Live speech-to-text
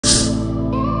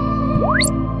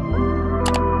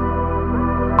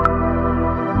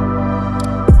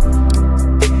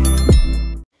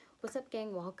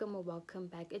welcome or welcome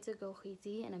back. It's a girl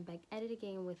Khwiti, and I'm back at it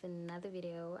again with another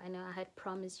video. I know I had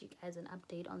promised you guys an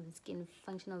update on the skin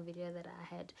functional video that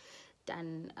I had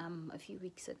done a few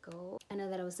weeks ago. I know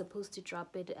that I was supposed to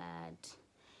drop it at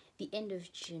the end of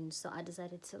June, so I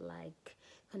decided to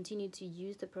continue to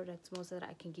use the products more so that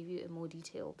I can give you a more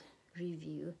detailed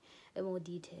review, a more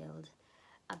detailed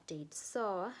update.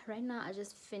 So right now I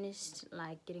just finished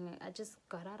I just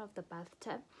got out of the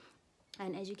bathtub,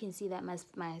 and as you can see that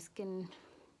my skin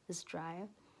is dry.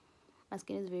 My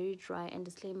skin is very dry, and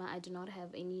disclaimer, I do not have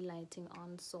any lighting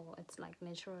on, so it's like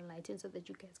natural lighting so that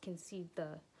you guys can see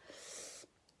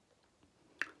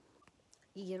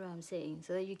you get what I'm saying,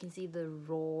 so that you can see the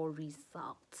raw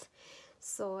results.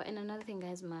 So, and another thing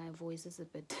guys, my voice is a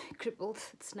bit crippled.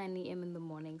 It's 9 a.m. in the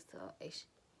morning, so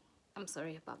I'm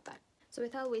sorry about that. So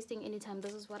without wasting any time,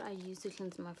 this is what I use to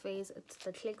cleanse my face. It's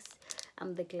the Clicks,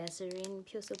 the glycerin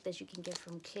pure soap that you can get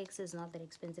from Clicks. Is not that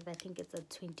expensive. I think it's a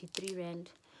 23 rand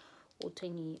or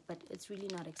 20, but it's really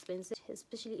not expensive,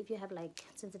 especially if you have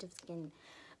sensitive skin.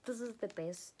 This is the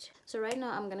best. So right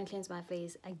now I'm gonna cleanse my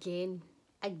face again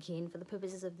for the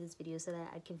purposes of this video, so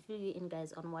that I can fill you in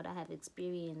guys on what I have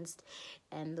experienced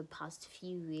in the past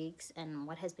few weeks and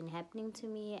what has been happening to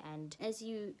me. And as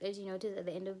you noticed at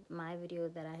the end of my video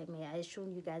that I made, I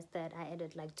showed you guys that I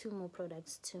added 2 more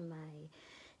products to my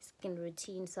skin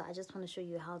routine. So I just want to show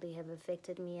you how they have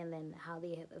affected me, and then how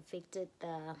they have affected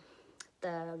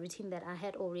the routine that I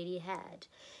had already had.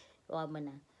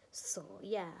 So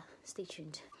yeah, stay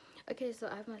tuned. Okay, so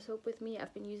I have my soap with me.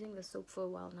 I've been using the soap for a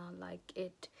while now.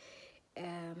 It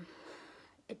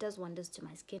does wonders to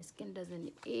my skin. Skin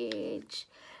doesn't itch.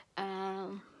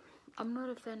 I'm not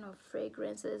a fan of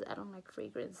fragrances. I don't like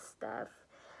fragrance stuff.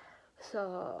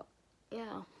 So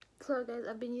yeah. So guys,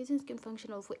 I've been using Skin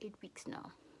Functional for 8 weeks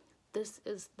now. This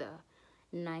is the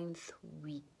 9th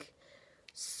week.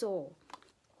 So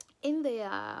in their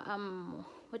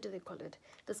what do they call it?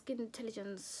 The Skin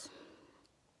Intelligence,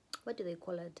 what do they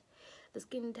call it? The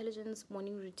Skin Intelligence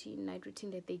morning routine, night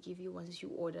routine that they give you once you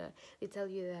order. They tell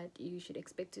you that you should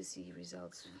expect to see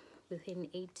results within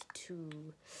 8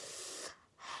 to...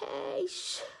 you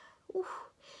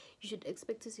should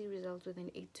expect to see results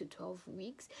within 8 to 12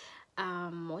 weeks.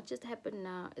 What just happened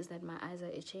now is that my eyes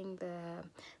are itching.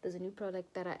 There's a new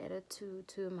product that I added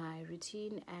to my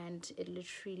routine, and it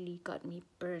literally got me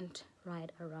burnt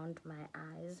right around my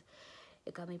eyes.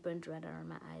 It got me burnt right around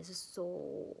my eyes.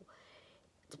 So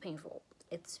it's painful.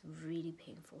 It's really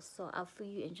painful. So I'll fill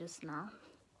you in just now.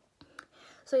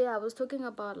 So yeah, I was talking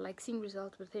about seeing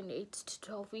results within 8 to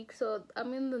 12 weeks. So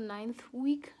I'm in the 9th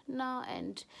week now,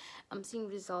 and I'm seeing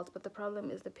results, but the problem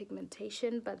is the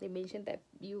pigmentation. But they mentioned that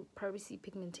you probably see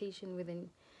pigmentation within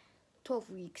 12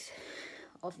 weeks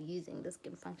of using the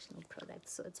Skin Functional product,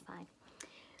 so it's fine.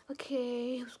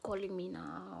 Okay, who's calling me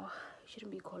now?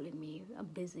 Shouldn't be calling me, I'm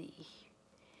busy.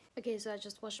 Okay, so I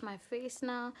just washed my face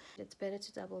now. It's better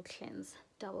to double cleanse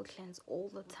all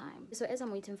the time. So as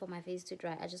I'm waiting for my face to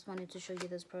dry, I just wanted to show you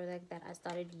this product that I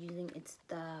started using. It's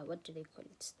the, what do they call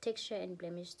it? Texture and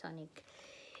Blemish Tonic.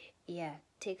 Yeah,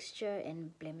 Texture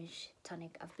and Blemish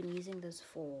Tonic. I've been using this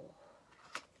for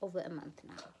over a month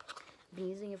now. I've been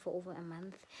using it for over a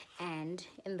month, and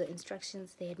in the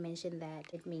instructions they had mentioned that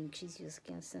it may increase your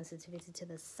skin sensitivity to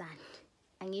the sun.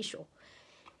 Angisho.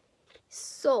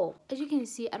 So as you can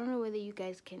see, I don't know whether you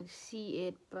guys can see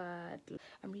it, but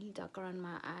I'm really dark around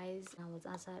my eyes. I was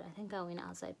outside. I think I went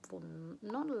outside for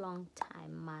not a long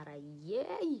time, mara.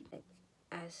 Yay!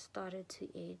 I started to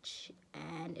itch,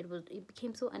 and it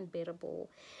became so unbearable.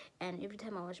 And every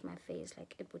time I wash my face,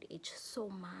 it would itch so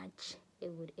much.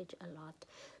 It would itch a lot.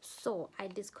 So I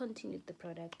discontinued the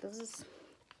product. This is,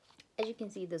 as you can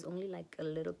see, there's only a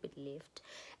little bit left.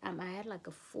 I had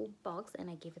a full box, and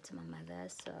I gave it to my mother,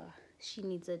 so she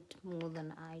needs it more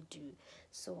than I do,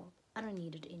 so I don't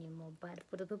need it anymore. But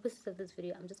for the purposes of this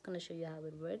video, I'm just going to show you how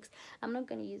it works. I'm not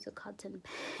going to use a cotton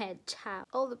pad.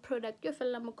 All the product, you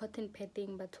feel like a cotton pad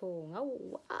thing, but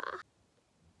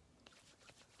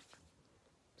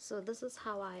so this is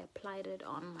how I applied it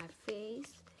on my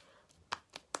face.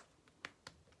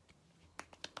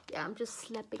 Yeah, I'm just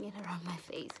slapping it around my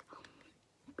face,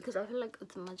 because I feel like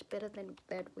it's much better than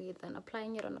that way than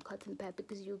applying it on a cotton pad,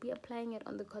 because you'll be applying it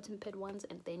on the cotton pad once,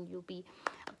 and then you'll be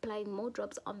applying more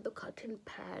drops on the cotton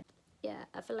pad. Yeah,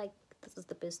 I feel like this is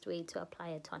the best way to apply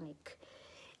a tonic.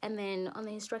 And then on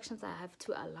the instructions, I have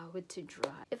to allow it to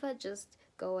dry. If I just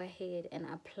go ahead and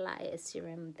apply a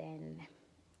serum, then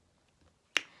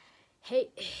hey,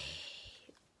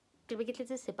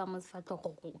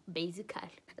 basically.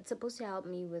 It's supposed to help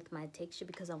me with my texture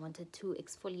because I wanted to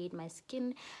exfoliate my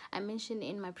skin. I mentioned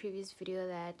in my previous video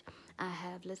that I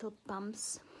have little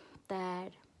bumps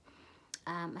that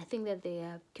I think that they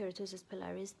are keratosis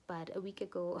pilaris, but a week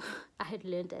ago I had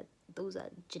learned that those are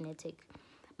genetic.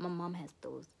 My mom has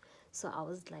those, so I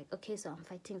was like, okay, so I'm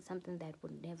fighting something that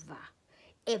would never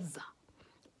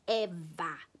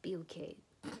ever be okay.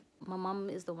 My mom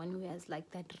is the one who has like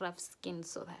that rough skin,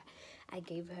 so that I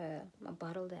gave her a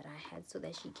bottle that I had so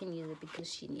that she can use it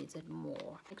because she needs it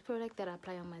more. Next product that I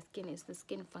apply on my skin is the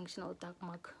Skin Functional Dark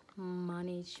Mark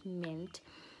Management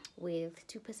with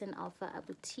 2% alpha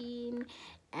arbutin,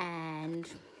 and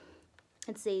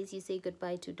it says you say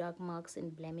goodbye to dark marks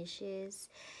and blemishes,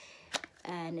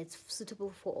 and it's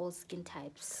suitable for all skin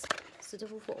types.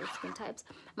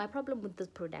 My problem with this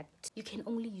product, you can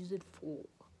only use it for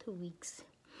 2 weeks,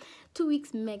 2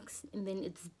 weeks max, and then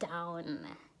it's down.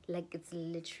 Like, it's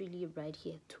literally right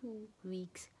here, 2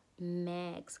 weeks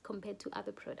max, compared to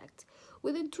other products.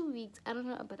 Within 2 weeks, I don't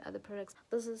know about other products,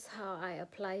 this is how I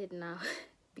apply it now.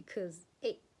 Because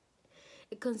it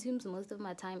consumes most of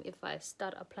my time if I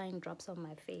start applying drops on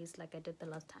my face like I did the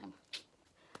last time.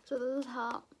 So this is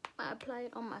how I apply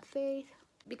it on my face,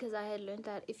 because I had learned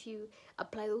that if you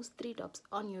apply those 3 drops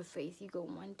on your face, you go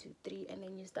 1 2 3, and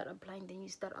then you start applying, then you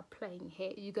start applying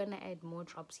here, you're gonna add more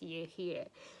drops here,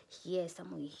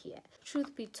 somewhere here.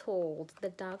 Truth be told, the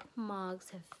dark marks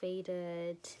have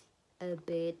faded a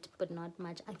bit, but not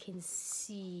much. I can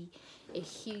see a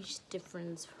huge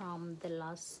difference from the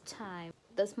last time.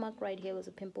 This mark right here was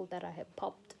a pimple that I had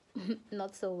popped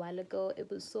not so while ago.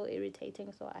 It was so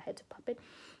irritating, so I had to pop it.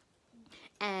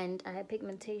 And I have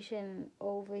pigmentation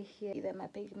over here. That my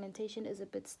pigmentation is a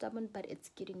bit stubborn, but it's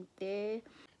getting there.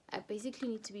 I basically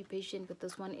need to be patient with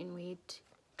this one and wait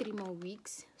 3 more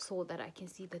weeks so that I can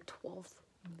see the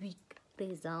 12-week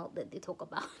result that they talk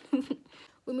about.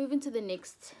 We're moving to the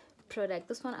next product.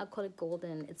 This one, I call it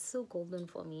golden. It's so golden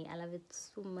for me. I love it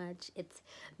so much. It's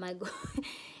my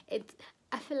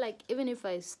I feel like even if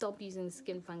I stop using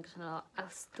Skin Functional, I'll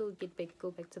still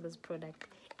go back to this product.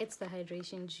 It's the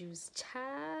hydration juice.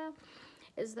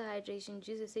 It's the hydration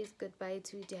juice. It says goodbye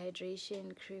to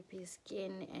dehydration, crepey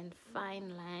skin, and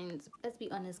fine lines. Let's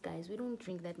be honest, guys, we don't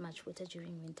drink that much water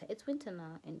during winter. It's winter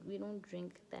now, and we don't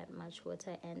drink that much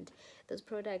water, and this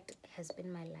product has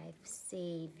been my life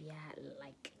savior,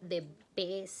 like the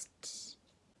best.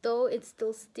 Though it's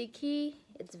still sticky,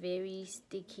 it's very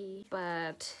sticky,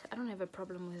 but I don't have a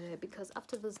problem with it, because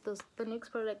after this the next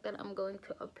product that I'm going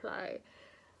to apply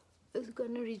is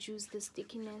gonna reduce the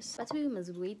stickiness. But we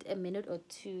must wait a minute or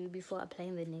 2 before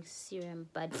applying the next serum,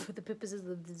 but for the purposes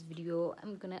of this video,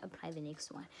 I'm gonna apply the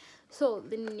next one. So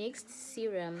the next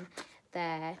serum,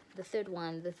 the third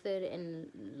and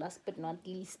last but not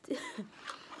least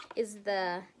is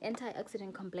the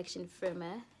antioxidant complexion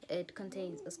firmer. It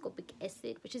contains ascorbic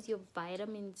acid, which is your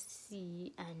vitamin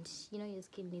C, and you know your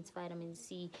skin needs vitamin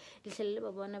C. One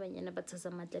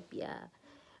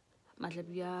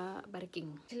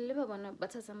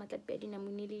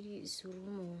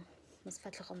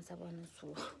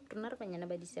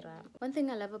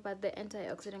thing I love about the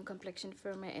antioxidant complexion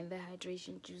firmer and the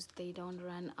hydration juice, they don't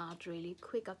run out really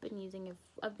quick. I've been using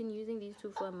these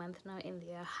 2 for a month now, and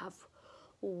they are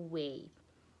halfway.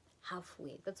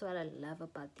 That's what I love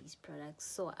about these products.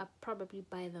 So I probably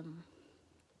buy them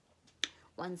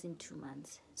once in 2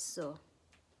 months. So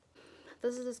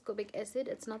this is ascorbic acid.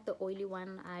 It's not the oily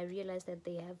one. I realized that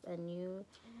they have a new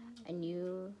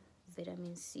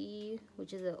vitamin C,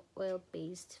 which is a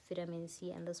oil-based vitamin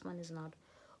C, and this one is not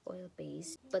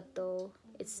oil-based, but though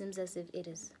it seems as if it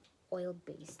is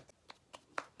oil-based.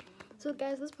 So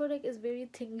guys, this product is very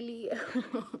tingly.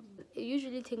 It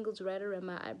usually tingles right around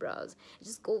my eyebrows. It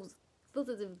just feels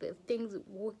as if there's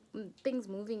things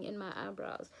moving in my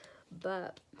eyebrows,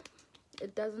 but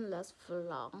it doesn't last for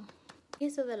long. Okay,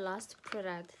 so the last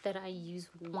product that I use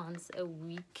once a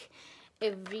week,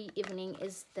 every evening,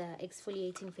 is the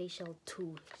Exfoliating Facial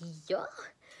 2. Yeah,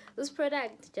 this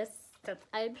product, just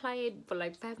I apply it for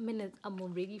like 5 minutes, I'm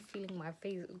already feeling my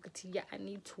face. Yeah, I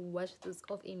need to wash this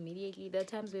off immediately. There are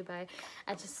times whereby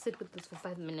I just sit with this for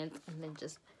 5 minutes and then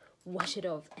just wash it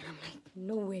off, and I'm like,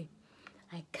 no way,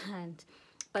 I can't.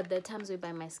 But there are times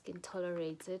whereby my skin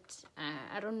tolerates it.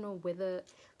 I don't know whether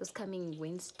this coming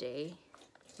Wednesday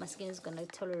my skin is gonna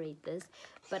tolerate this,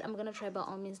 but I'm gonna try by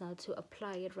all means now to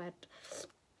apply it right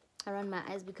around my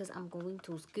eyes, because I'm going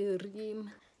to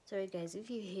scream. Sorry guys, if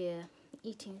you hear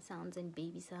eating sounds and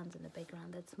baby sounds in the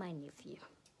background, that's my nephew.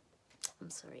 I'm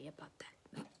sorry about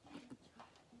that.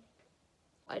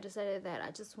 I decided that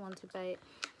I just want to buy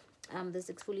this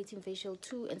exfoliating facial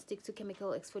too, and stick to chemical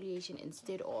exfoliation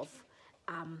instead of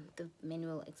the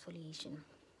manual exfoliation.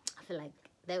 I feel like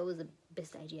that was the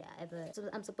best idea ever. So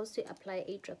I'm supposed to apply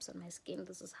 8 drops on my skin.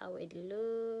 This is how it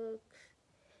looks.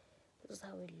 This is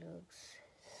how it looks.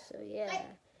 So yeah,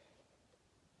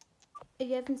 if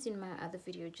you haven't seen my other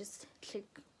video, just click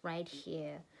right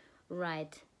here,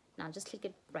 right now. Just click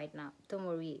it right now. Don't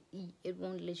worry, it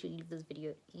won't let you leave this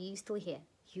video. You still here,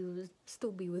 you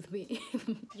still be with me.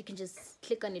 You can just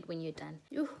click on it when you're done.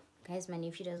 Ooh, guys, my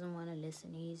nephew doesn't want to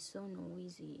listen. He's so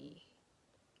noisy.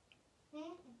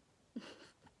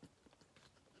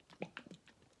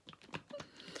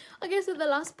 Okay, so the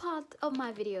last part of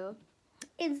my video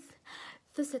is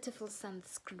the Cetaphil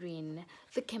sunscreen,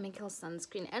 the chemical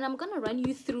sunscreen, and I'm gonna run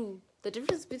you through the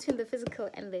difference between the physical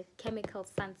and the chemical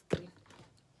sunscreen.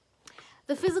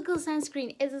 The physical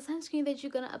sunscreen is a sunscreen that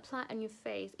you're gonna apply on your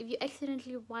face. If you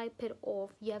accidentally wipe it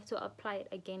off, you have to apply it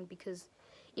again, because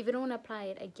if you don't apply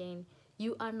it again,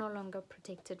 you are no longer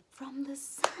protected from the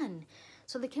sun.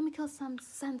 So the chemical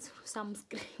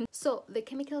sunscreen so the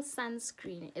chemical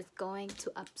sunscreen is going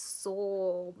to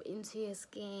absorb into your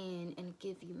skin and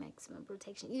give you maximum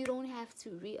protection. You don't have to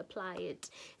reapply it.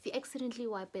 If you accidentally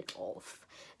wipe it off,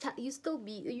 you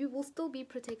will still be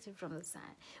protected from the sun.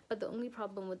 But the only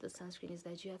problem with the sunscreen is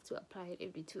that you have to apply it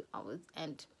every 2 hours.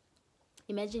 And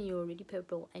imagine you're already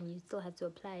purple and you still have to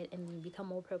apply it and then become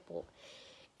more purple.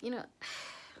 You know,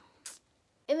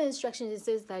 in the instructions it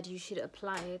says that you should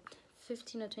apply it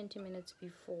 15 or 20 minutes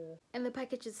before. In the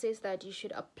package it says that you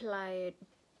should apply it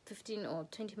 15 or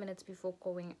 20 minutes before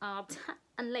going out.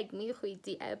 Unlike me,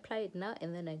 I apply it now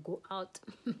and then I go out.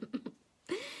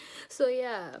 So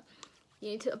yeah, you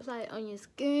need to apply it on your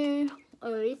skin,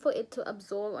 wait for it to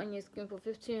absorb on your skin for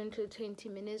 15 to 20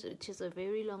 minutes, which is a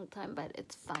very long time, but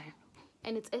it's fine.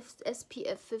 And it's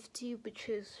SPF 50, which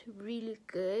is really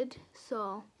good,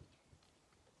 so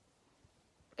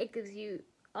it gives you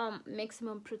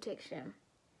maximum protection.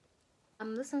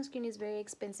 The sunscreen is very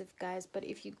expensive, guys, but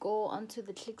if you go onto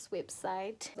the Clicks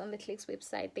website, on the Clicks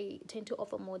website, they tend to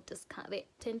offer more discount. They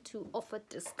tend to offer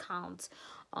discounts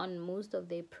on most of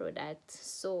their products.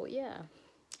 So yeah,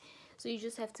 so you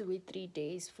just have to wait 3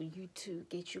 days for you to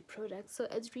get your product. So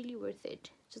it's really worth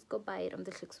it. Just go buy it on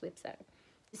the Clicks website.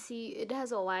 You see, it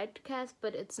has a white cast,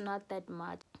 but it's not that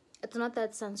much. It's not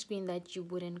that sunscreen that you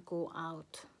wouldn't go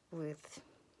out with.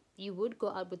 You would go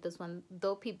out with this one,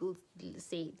 though people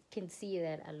can see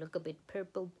that I look a bit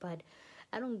purple, but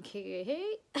I don't care.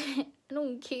 Hey, I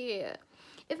don't care.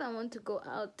 If I want to go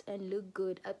out and look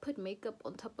good, I put makeup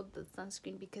on top of the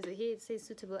sunscreen, because here it says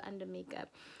suitable under makeup.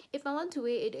 If I want to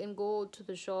wear it and go to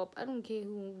the shop, I don't care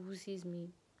who sees me.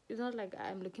 It's not like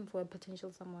I'm looking for a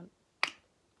potential someone.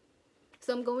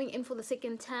 So I'm going in for the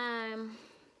second time,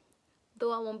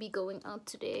 though I won't be going out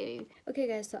today. Okay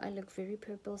guys, so I look very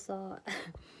purple, so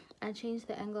I changed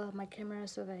the angle of my camera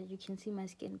so that you can see my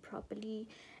skin properly.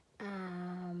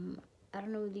 I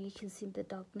don't know whether you can see the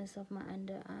darkness of my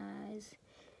under eyes,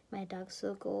 my dark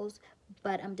circles,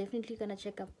 but I'm definitely gonna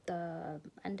check up the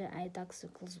under eye dark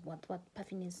circles, what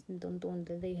puffiness don't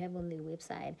they have on their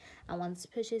website. I once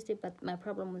purchased it, but my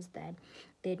problem was that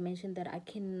they had mentioned that I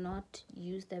cannot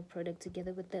use that product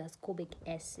together with the ascorbic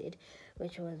acid,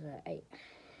 which was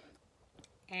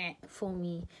for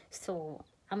me. So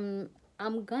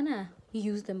I'm gonna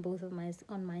use them both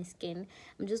on my skin.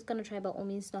 I'm just gonna try by all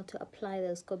means not to apply the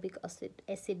ascorbic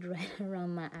acid right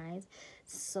around my eyes.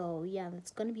 So yeah,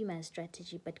 that's gonna be my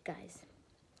strategy. But guys,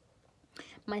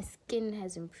 my skin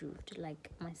has improved. Like,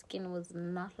 my skin was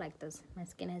not like this. My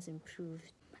skin has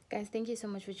improved. Guys, thank you so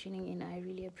much for tuning in. I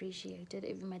really appreciate it.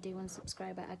 If you're my day 1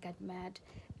 subscriber, I got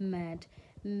mad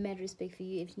respect for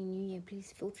you. If you're new here,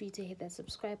 please feel free to hit that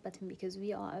subscribe button, because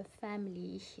we are a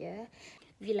family here.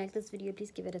 If you like this video,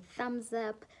 please give it a thumbs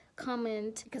up,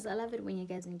 comment, because I love it when you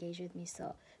guys engage with me.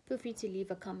 So feel free to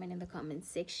leave a comment in the comment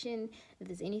section if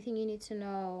there's anything you need to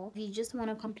know. If you just want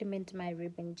to compliment my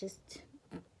ribbon, just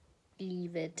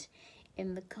leave it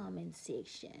in the comment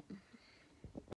section.